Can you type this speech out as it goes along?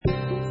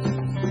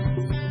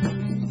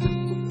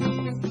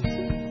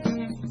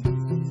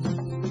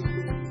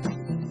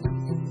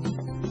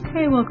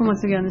welcome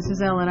once again. This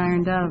is Elle at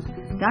Iron Dove.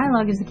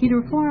 Dialogue is the key to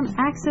reform.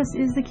 Access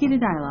is the key to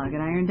dialogue. At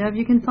Iron Dove,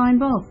 you can find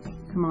both.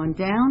 Come on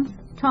down,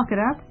 talk it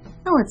up,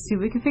 and let's see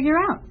what we can figure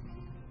out.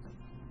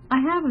 I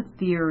have a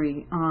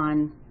theory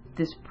on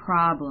this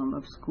problem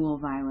of school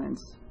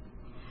violence.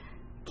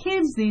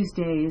 Kids these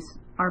days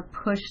are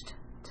pushed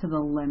to the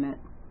limit.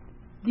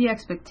 The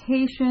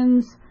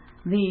expectations,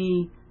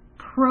 the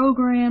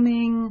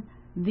programming,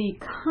 the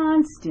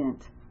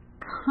constant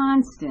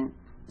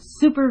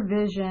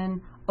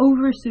supervision,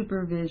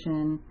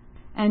 over-supervision,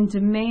 and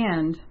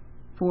demand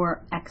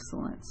for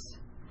excellence.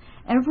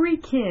 Every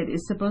kid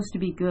is supposed to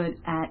be good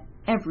at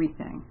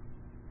everything.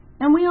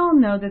 And we all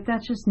know that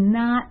that's just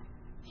not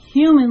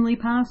humanly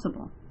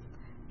possible.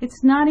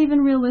 It's not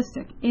even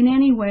realistic in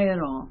any way at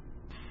all.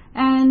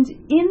 And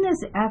in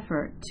this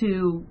effort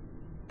to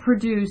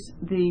produce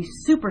the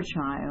super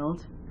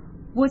child,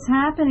 what's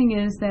happening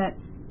is that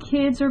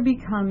kids are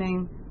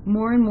becoming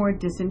more and more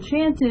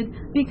disenchanted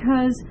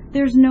because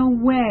there's no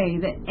way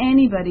that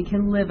anybody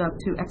can live up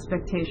to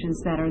expectations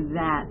that are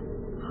that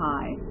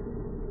high.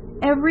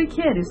 Every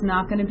kid is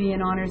not going to be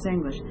in honors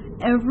English.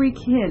 Every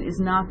kid is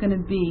not going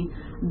to be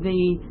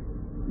the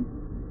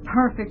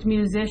perfect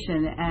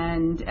musician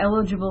and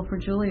eligible for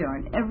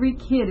Juilliard. Every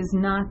kid is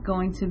not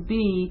going to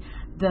be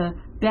the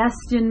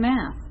best in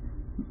math.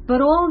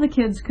 But all the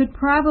kids could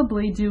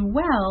probably do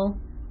well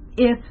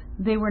if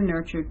they were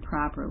nurtured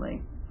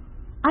properly.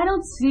 I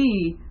don't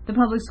see the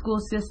public school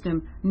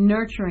system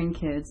nurturing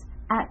kids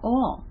at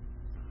all.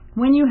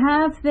 When you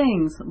have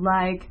things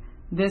like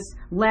this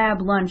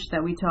lab lunch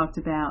that we talked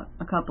about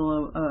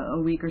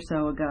a week or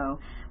so ago,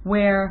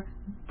 where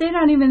they're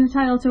not even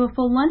entitled to a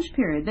full lunch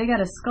period. They got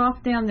to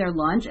scoff down their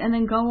lunch and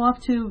then go off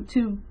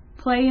to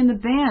play in the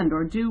band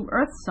or do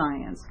earth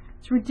science.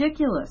 It's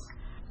ridiculous.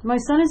 My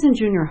son is in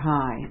junior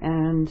high,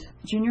 and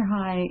junior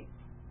high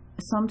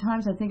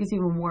sometimes I think is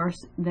even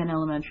worse than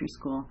elementary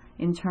school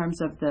in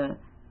terms of the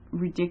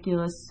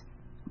ridiculous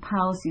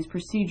policies,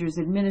 procedures,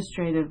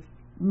 administrative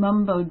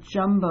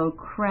mumbo-jumbo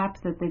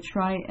crap that they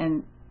try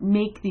and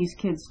make these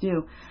kids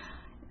do.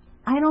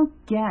 I don't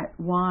get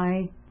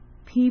why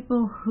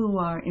people who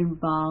are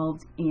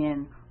involved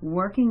in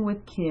working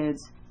with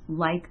kids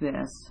like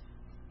this,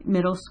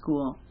 middle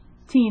school,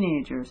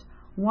 teenagers,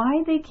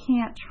 why they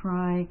can't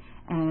try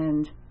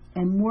and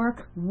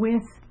work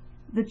with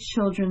the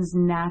children's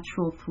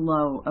natural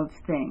flow of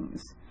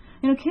things.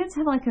 You know, kids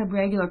have like a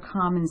regular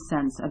common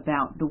sense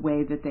about the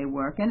way that they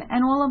work, and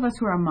all of us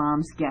who are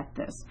moms get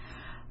this.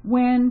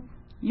 When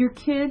your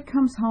kid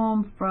comes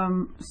home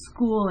from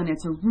school and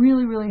it's a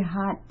really, really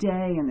hot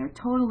day and they're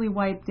totally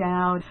wiped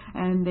out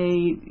and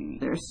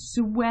they're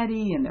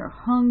sweaty and they're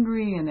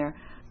hungry and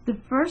the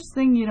first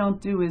thing you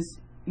don't do is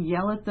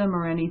yell at them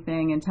or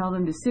anything and tell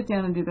them to sit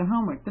down and do their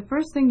homework. The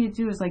first thing you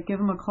do is like give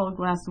them a cold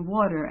glass of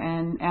water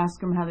and ask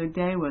them how their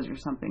day was or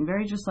something.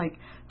 Very just like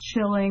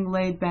chilling,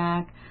 laid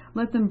back,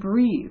 let them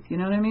breathe. You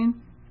know what I mean?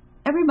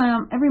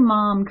 Every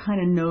mom kind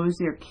of knows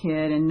their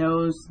kid and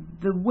knows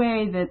the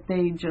way that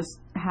they just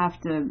have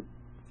to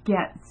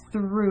get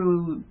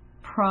through,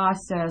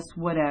 process,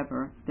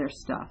 whatever, their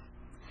stuff.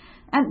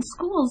 And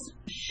schools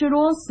should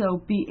also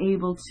be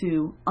able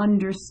to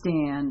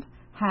understand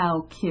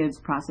how kids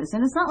process.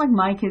 And it's not like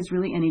my kid's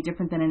really any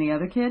different than any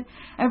other kid.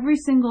 Every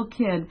single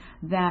kid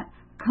that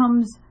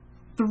comes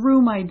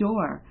through my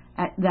door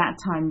at that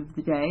time of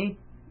the day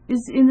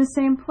is in the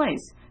same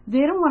place.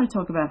 They don't want to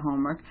talk about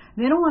homework.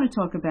 They don't want to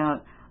talk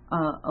about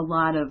a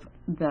lot of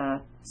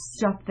the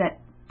stuff that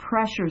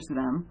pressures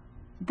them.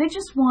 They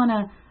just want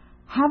to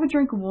have a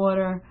drink of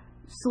water,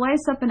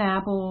 slice up an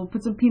apple,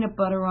 put some peanut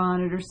butter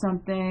on it or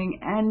something,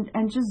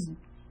 and just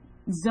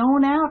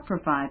zone out for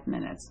 5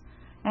 minutes.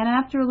 And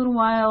after a little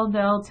while,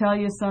 they'll tell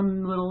you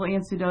some little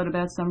anecdote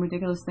about some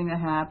ridiculous thing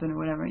that happened or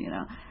whatever, you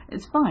know.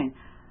 It's fine.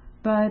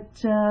 But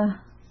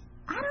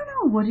I don't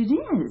know what it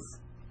is.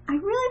 I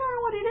really don't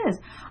know what it is.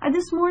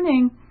 This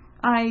morning,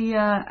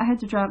 I had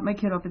to drop my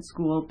kid off at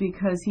school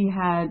because he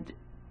had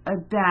a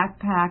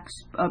backpack,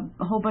 a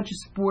whole bunch of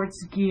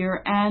sports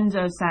gear, and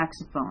a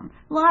saxophone.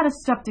 A lot of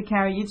stuff to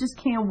carry. You just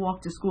can't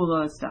walk to school with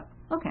all this stuff.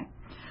 Okay.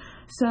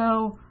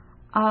 So,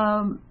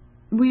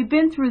 we've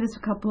been through this a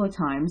couple of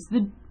times.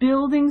 The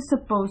building's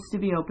supposed to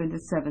be opened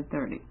at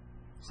 7:30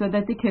 so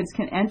that the kids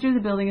can enter the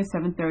building at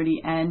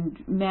 7:30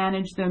 and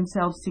manage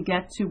themselves to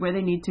get to where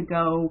they need to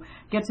go,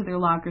 get to their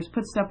lockers,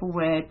 put stuff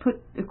away,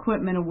 put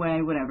equipment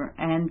away, whatever,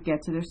 and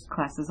get to their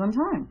classes on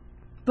time.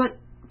 But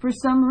for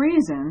some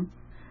reason,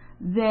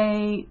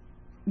 they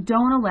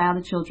don't allow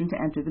the children to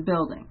enter the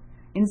building.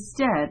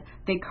 Instead,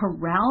 they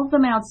corral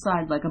them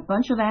outside like a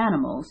bunch of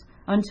animals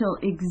until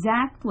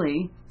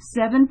exactly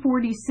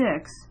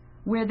 7:46,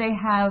 where they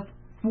have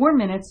 4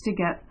 minutes to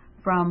get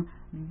from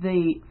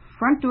the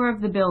front door of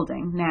the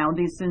building. Now,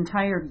 this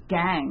entire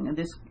gang,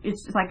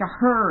 it's like a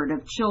herd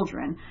of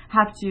children,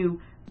 have to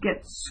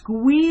get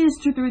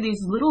squeezed through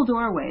these little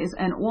doorways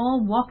and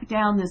all walk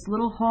down this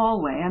little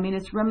hallway. I mean,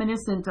 it's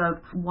reminiscent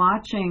of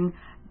watching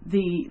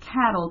the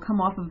cattle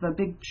come off of a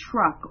big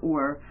truck,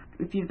 or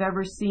if you've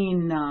ever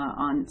seen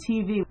on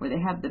TV where they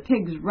have the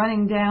pigs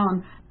running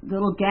down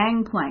little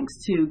gangplanks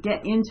to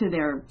get into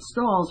their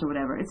stalls or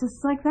whatever. It's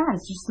just like that.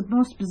 It's just the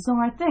most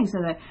bizarre thing. So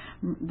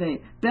the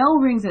bell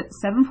rings at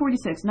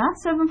 7:46, not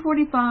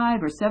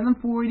 7:45 or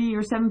 7:40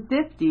 or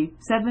 7:50,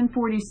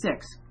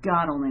 7:46.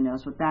 God only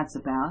knows what that's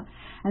about.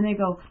 And they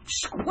go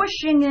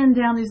squishing in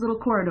down these little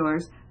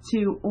corridors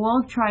to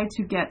all try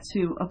to get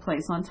to a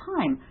place on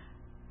time.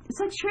 It's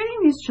like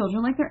treating these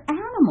children like they're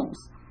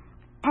animals.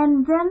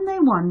 And then they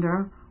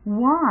wonder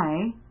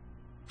why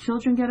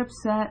children get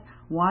upset,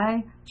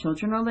 why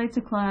children are late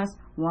to class,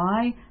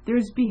 why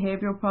there's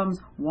behavioral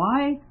problems,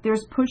 why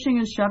there's pushing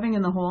and shoving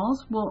in the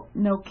halls. Well,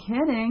 no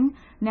kidding.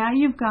 Now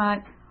you've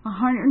got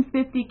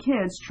 150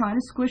 kids trying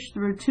to squish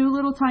through two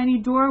little tiny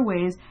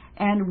doorways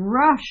and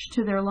rush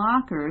to their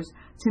lockers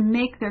to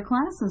make their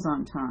classes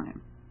on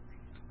time.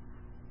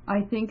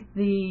 I think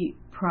the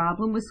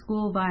problem with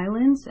school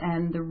violence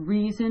and the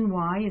reason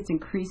why it's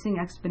increasing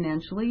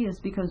exponentially is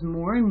because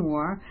more and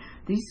more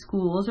these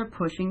schools are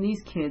pushing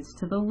these kids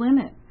to the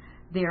limit.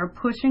 They are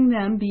pushing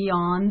them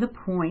beyond the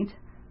point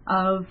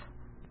of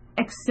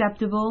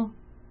acceptable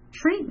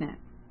treatment.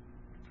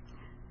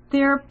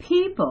 They're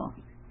people.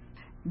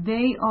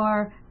 They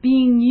are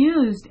being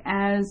used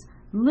as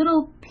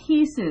little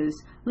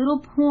pieces, little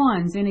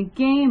pawns in a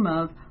game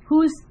of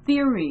whose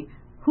theory,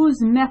 whose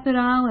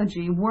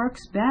methodology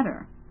works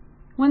better.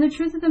 When the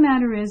truth of the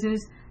matter is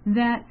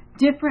that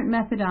different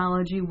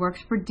methodology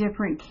works for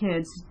different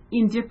kids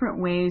in different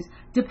ways,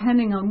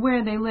 depending on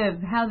where they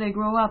live, how they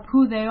grow up,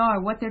 who they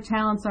are, what their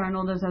talents are, and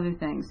all those other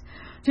things.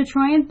 To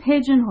try and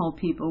pigeonhole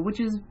people, which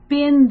has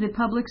been the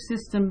public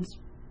system's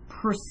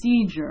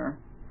procedure,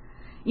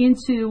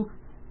 into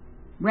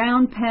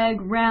round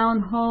peg,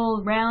 round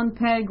hole, round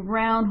peg,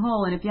 round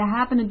hole. And if you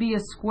happen to be a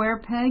square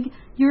peg,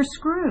 you're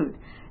screwed.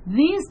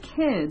 These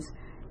kids,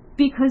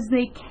 because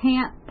they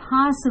can't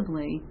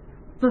possibly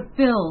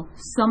fulfill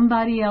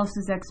somebody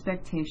else's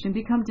expectation,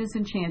 become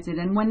disenchanted.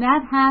 And when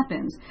that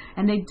happens,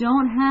 and they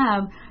don't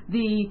have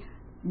the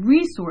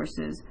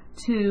resources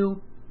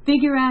to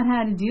figure out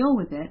how to deal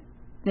with it,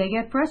 they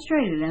get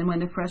frustrated. And when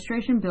the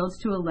frustration builds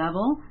to a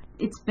level,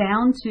 it's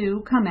bound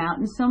to come out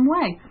in some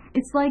way.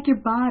 It's like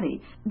your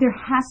body. There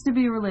has to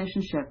be a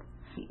relationship.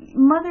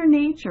 Mother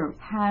Nature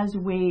has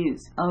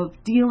ways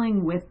of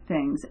dealing with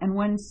things. And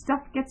when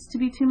stuff gets to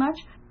be too much,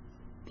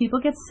 people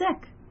get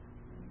sick.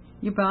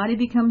 Your body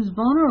becomes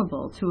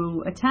vulnerable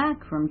to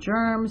attack from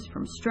germs,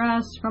 from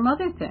stress, from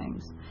other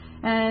things.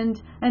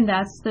 And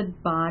that's the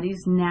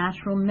body's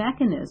natural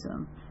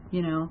mechanism,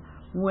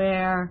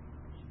 where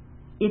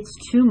it's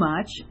too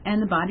much and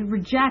the body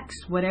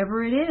rejects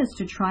whatever it is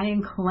to try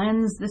and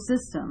cleanse the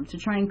system, to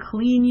try and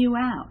clean you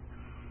out.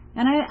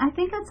 And I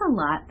think that's a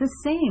lot the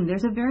same.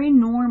 There's a very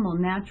normal,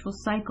 natural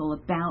cycle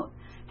about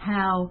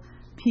how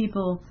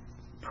people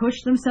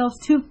push themselves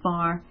too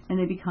far and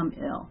they become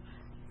ill.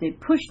 They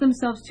push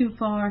themselves too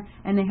far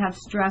and they have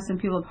stress and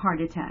people have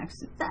heart attacks.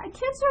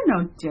 Kids are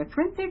no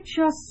different. They're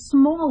just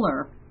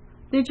smaller.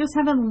 They just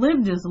haven't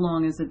lived as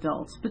long as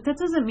adults. But that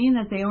doesn't mean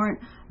that they aren't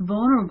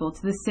vulnerable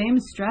to the same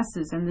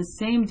stresses and the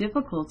same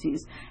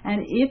difficulties.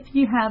 And if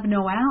you have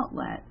no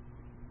outlet,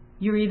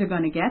 you're either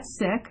going to get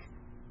sick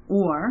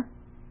or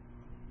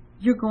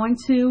you're going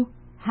to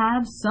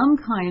have some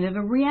kind of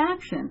a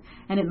reaction.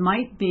 And it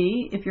might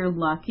be, if you're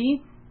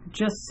lucky,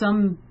 just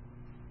some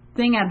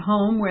thing at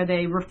home where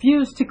they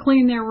refuse to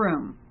clean their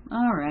room.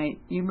 All right,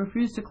 you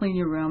refuse to clean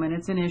your room and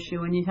it's an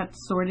issue and you have to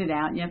sort it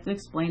out and you have to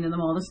explain to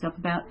them all the stuff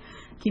about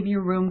keeping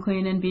your room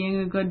clean and being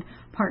a good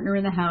partner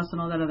in the house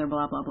and all that other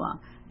blah, blah, blah.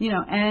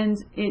 And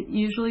it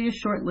usually is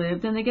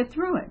short-lived and they get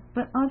through it.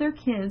 But other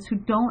kids who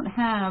don't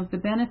have the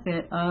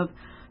benefit of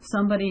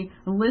somebody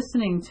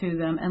listening to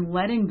them and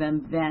letting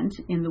them vent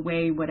in the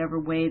way, whatever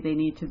way they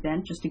need to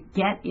vent, just to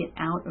get it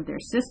out of their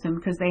system,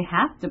 because they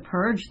have to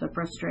purge the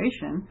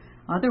frustration.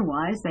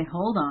 Otherwise, they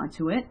hold on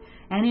to it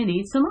and it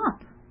eats them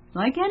up,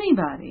 like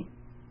anybody.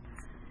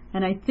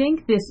 And I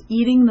think this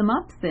eating them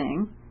up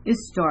thing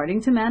is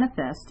starting to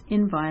manifest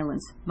in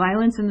violence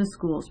in the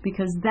schools,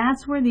 because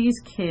that's where these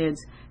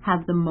kids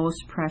have the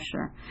most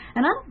pressure.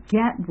 And I don't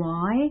get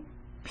why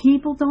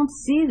people don't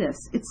see this.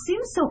 It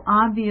seems so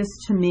obvious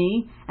to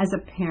me as a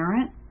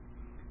parent.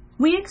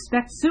 We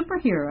expect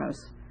superheroes.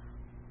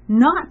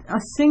 Not a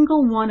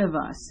single one of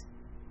us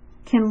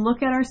can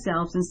look at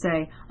ourselves and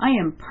say, I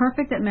am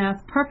perfect at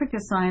math, perfect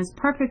at science,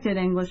 perfect at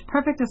English,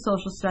 perfect at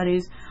social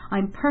studies,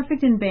 I'm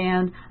perfect in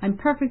band, I'm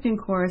perfect in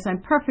chorus, I'm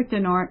perfect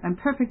in art, I'm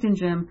perfect in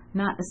gym.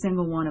 Not a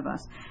single one of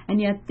us. And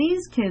yet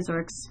these kids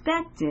are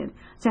expected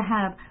to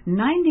have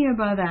 90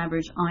 above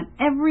average on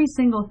every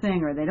single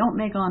thing, or they don't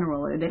make honor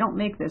roll, or they don't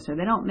make this, or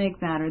they don't make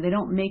that, or they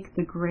don't make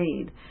the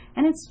grade.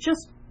 And it's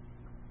just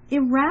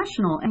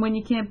irrational. And when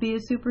you can't be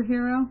a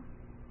superhero,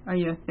 are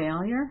you a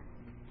failure?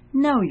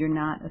 No, you're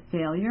not a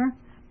failure.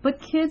 But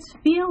kids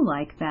feel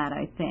like that,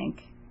 I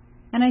think.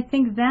 And I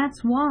think that's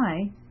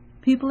why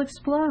people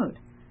explode.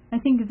 I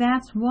think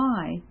that's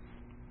why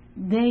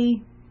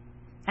they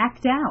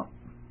act out.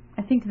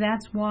 I think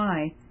that's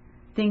why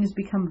things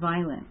become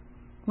violent.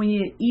 When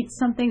you eat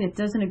something that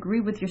doesn't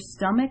agree with your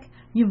stomach,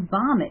 you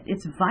vomit.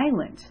 It's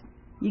violent.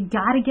 You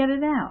got to get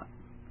it out.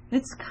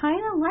 It's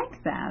kind of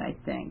like that, I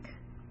think.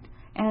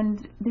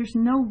 And there's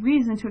no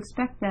reason to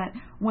expect that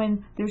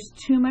when there's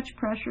too much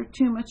pressure,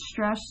 too much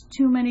stress,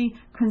 too many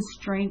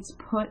constraints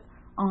put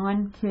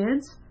on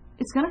kids,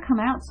 it's going to come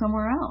out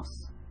somewhere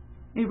else.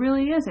 It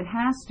really is. It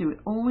has to. It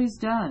always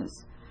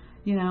does.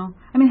 You know,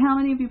 I mean, how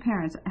many of you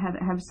parents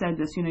have said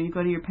this? You know, you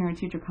go to your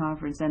parent-teacher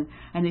conference and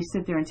they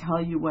sit there and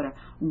tell you what a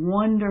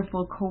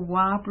wonderful,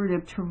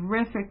 cooperative,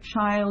 terrific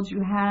child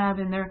you have,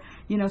 and they're,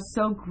 you know,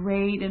 so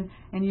great. And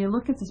you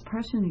look at this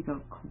person and you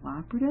go,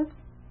 cooperative?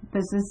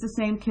 Is this the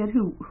same kid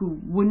who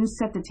wouldn't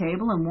set the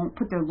table and won't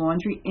put their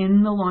laundry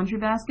in the laundry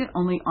basket,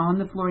 only on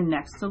the floor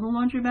next to the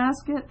laundry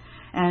basket?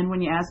 And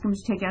when you ask them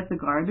to take out the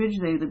garbage,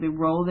 they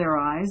roll their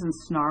eyes and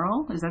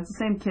snarl? Is that the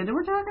same kid that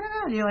we're talking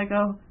about? You're like,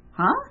 oh,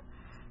 huh?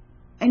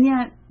 And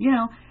yet, you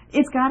know,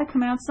 it's got to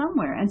come out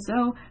somewhere. And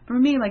so for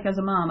me, like as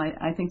a mom,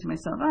 I think to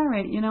myself, all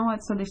right, you know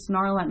what? So they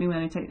snarl at me when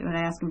I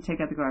ask them to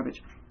take out the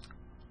garbage.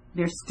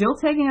 They're still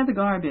taking out the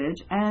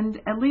garbage, and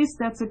at least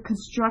that's a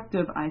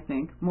constructive, I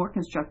think, more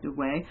constructive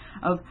way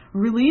of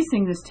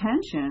releasing this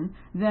tension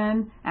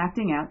than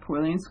acting out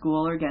poorly in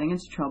school or getting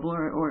into trouble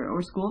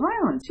or school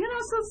violence. You know,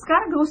 so it's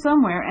got to go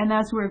somewhere, and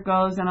that's where it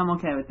goes, and I'm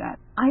okay with that.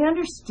 I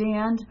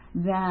understand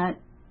that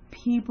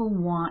people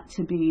want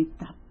to be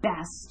the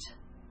best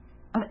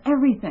of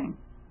everything,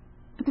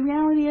 but the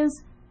reality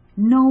is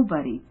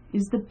nobody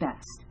is the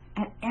best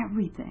at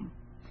everything.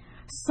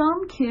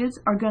 Some kids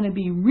are going to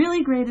be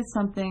really great at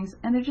some things,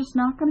 and they're just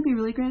not going to be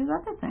really great at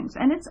other things.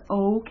 And it's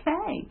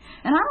okay.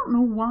 And I don't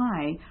know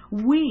why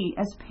we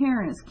as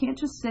parents can't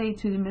just say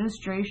to the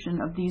administration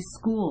of these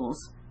schools,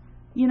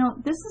 you know,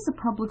 this is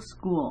a public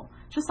school,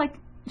 just like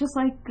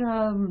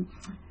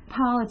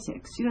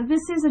politics. You know,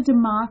 this is a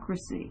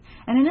democracy.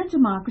 And in a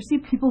democracy,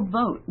 people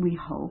vote, we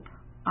hope.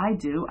 I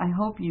do. I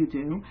hope you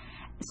do.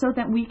 So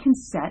that we can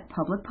set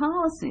public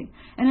policy.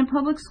 And in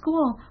public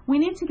school, we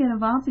need to get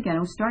involved again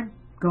and start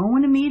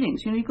going to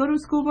meetings. You know, you go to a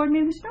school board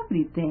meeting, there's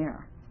nobody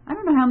there. I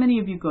don't know how many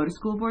of you go to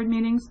school board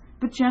meetings,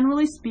 but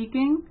generally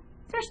speaking,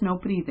 there's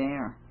nobody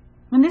there.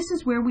 And this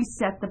is where we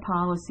set the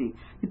policy,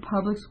 the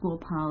public school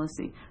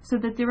policy, so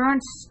that there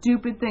aren't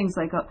stupid things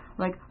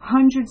like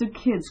hundreds of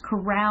kids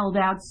corralled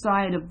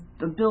outside of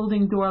the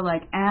building door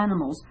like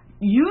animals,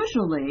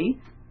 usually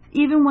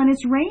even when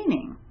it's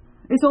raining.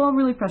 It's all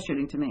really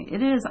frustrating to me.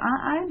 It is.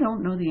 I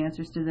don't know the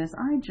answers to this.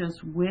 I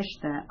just wish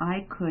that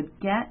I could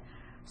get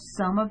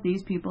some of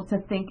these people to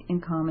think in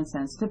common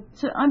sense,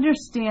 to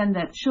understand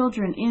that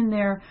children in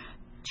their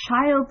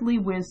childly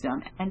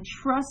wisdom and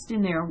trust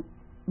in their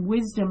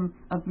wisdom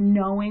of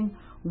knowing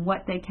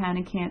what they can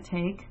and can't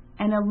take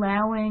and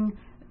allowing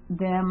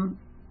them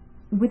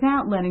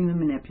without letting them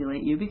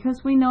manipulate you,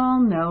 because we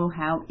all know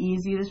how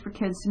easy it is for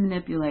kids to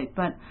manipulate,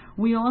 but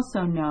we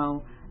also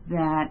know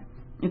that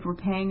if we're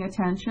paying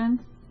attention,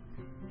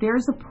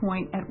 there's a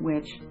point at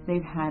which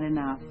they've had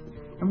enough.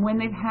 And when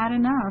they've had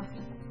enough,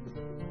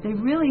 they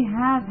really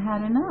have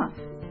had enough.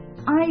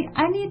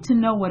 I need to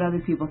know what other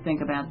people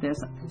think about this.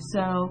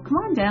 So come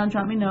on down,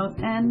 drop me a note,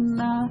 and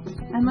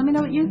let me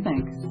know what you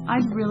think.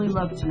 I'd really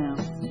love to know.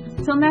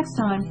 Till next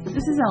time,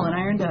 this is Ellen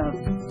Iron Dove,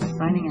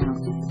 signing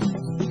out.